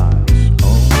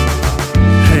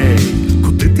 Гей,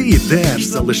 куди ти йдеш?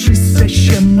 Залишися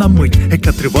ще на мить,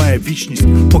 яка триває вічність.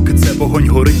 Поки це вогонь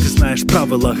горить, ти знаєш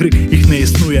правила гри, їх не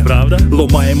існує, правда?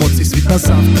 Ломаємо цей світ на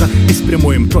завтра і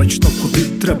спрямуємо точно, куди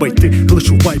треба йти.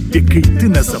 Лише вайб, який ти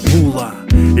не забула.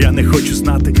 Я не хочу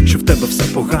знати, що в тебе все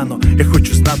погано. Я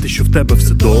хочу знати, що в тебе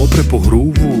все добре по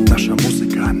груву. Наша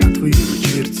музика на твоїй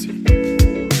вечірці.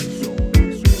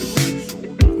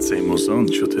 Цей музон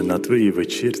чути на твоїй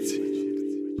вечірці.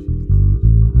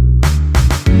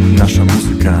 Наша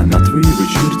музика на твоїй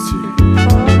вечірці.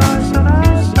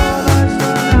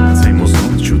 Цей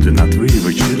музон чути на твоїй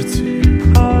вечірці.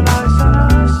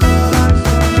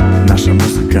 Наша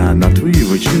музика на твоїй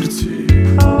вечірці.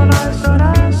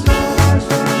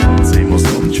 Цей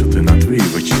музон чути на твоїй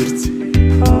вечірці.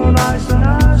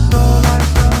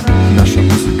 Наша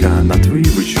музика на твоїй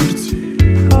вечірці.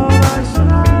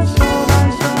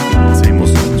 Цей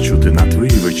музон чути на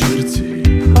твоїй вечірці.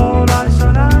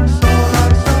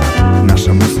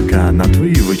 Наша музика на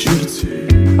твоїй вечірці.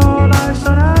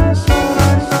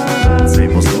 Цей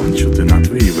музон чути на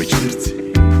твоїй вечірці.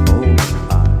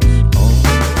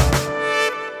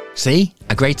 See?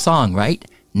 A great song, right?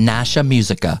 Nasha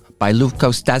Musica by Lufko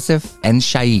Stasif and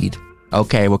Shaid.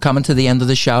 Okay, we're coming to the end of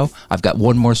the show. I've got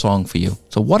one more song for you.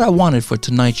 So what I wanted for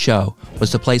tonight's show was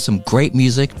to play some great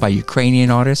music by Ukrainian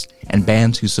artists and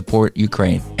bands who support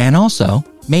Ukraine. And also,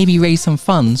 maybe raise some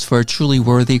funds for a truly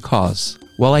worthy cause.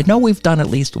 Well, I know we've done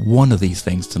at least one of these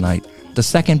things tonight. The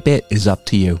second bit is up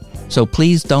to you. So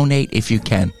please donate if you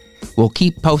can. We'll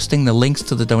keep posting the links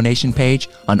to the donation page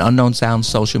on Unknown Sound's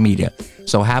social media,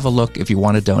 so have a look if you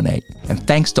want to donate. And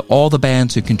thanks to all the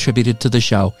bands who contributed to the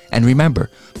show. And remember,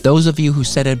 those of you who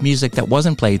sent in music that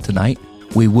wasn't played tonight,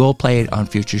 we will play it on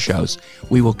future shows.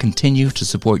 We will continue to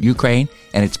support Ukraine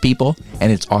and its people and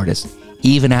its artists,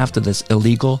 even after this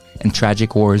illegal and tragic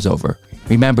war is over.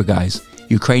 Remember, guys,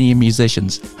 Ukrainian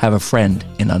musicians have a friend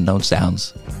in Unknown Sounds.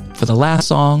 For the last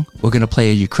song, we're going to play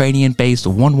a Ukrainian-based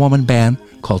one-woman band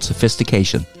called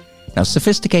Sophistication. Now,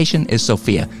 Sophistication is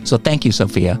Sophia, so thank you,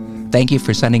 Sophia. Thank you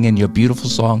for sending in your beautiful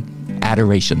song,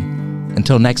 Adoration.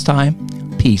 Until next time,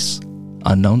 peace,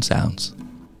 Unknown Sounds.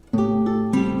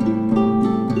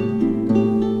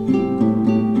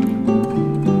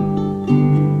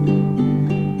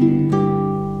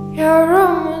 Your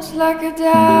room is like a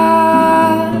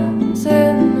dancing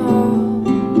hall.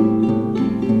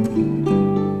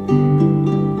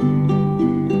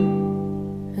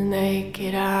 The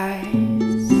naked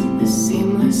eyes, the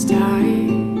seamless ties.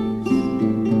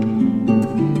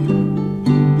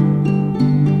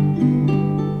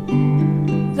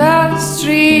 The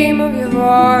stream of your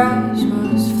voice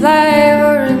was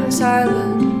flavor in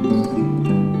silence.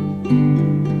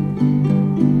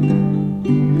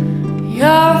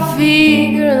 Your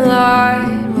figure in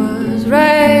light was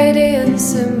radiant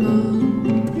symbol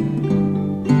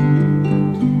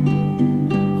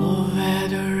of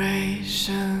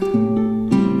adoration.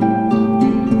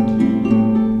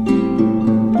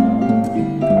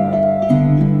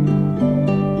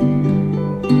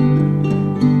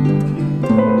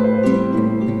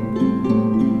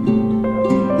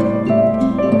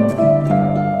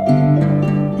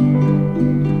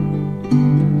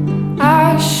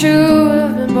 I should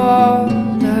have been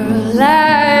bolder,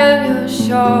 lay your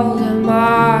shoulder in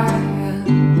my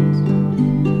hands.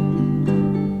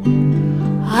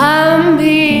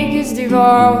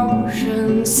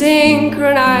 devotion,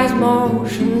 synchronized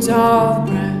motions of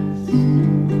breath.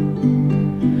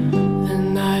 The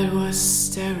night was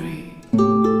stereo.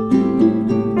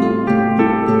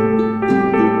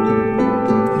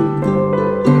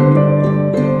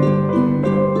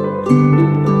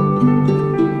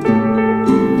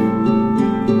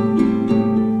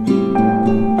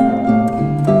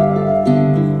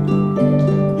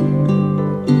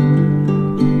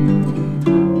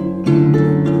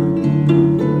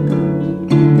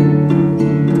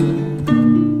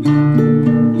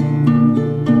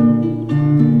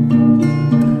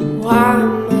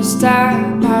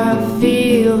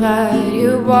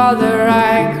 Bother,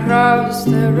 I cross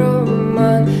the room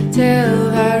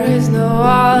until there is no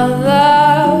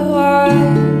other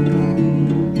one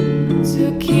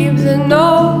to keep the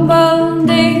noble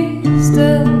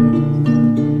distance.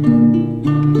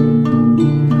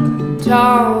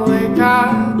 Don't wake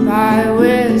up, I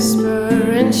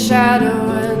whisper in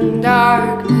shadow and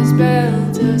darkness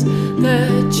built us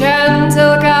the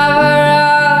gentle cover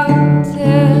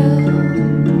until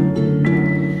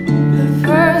the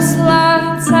first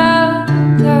lights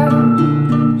enter.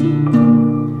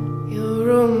 Your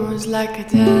room was like a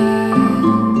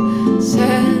dancing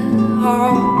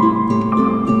hall.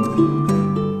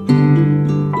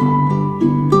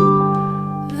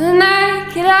 The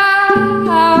naked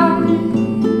eyes,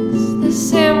 the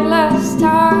seamless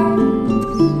stars,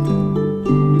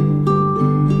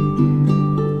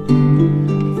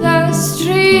 the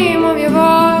stream of your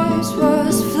voice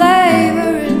was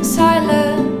flavor in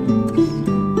silence.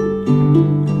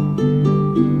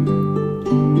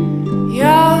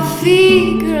 Your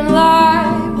figure in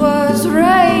light was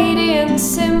radiant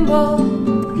symbol.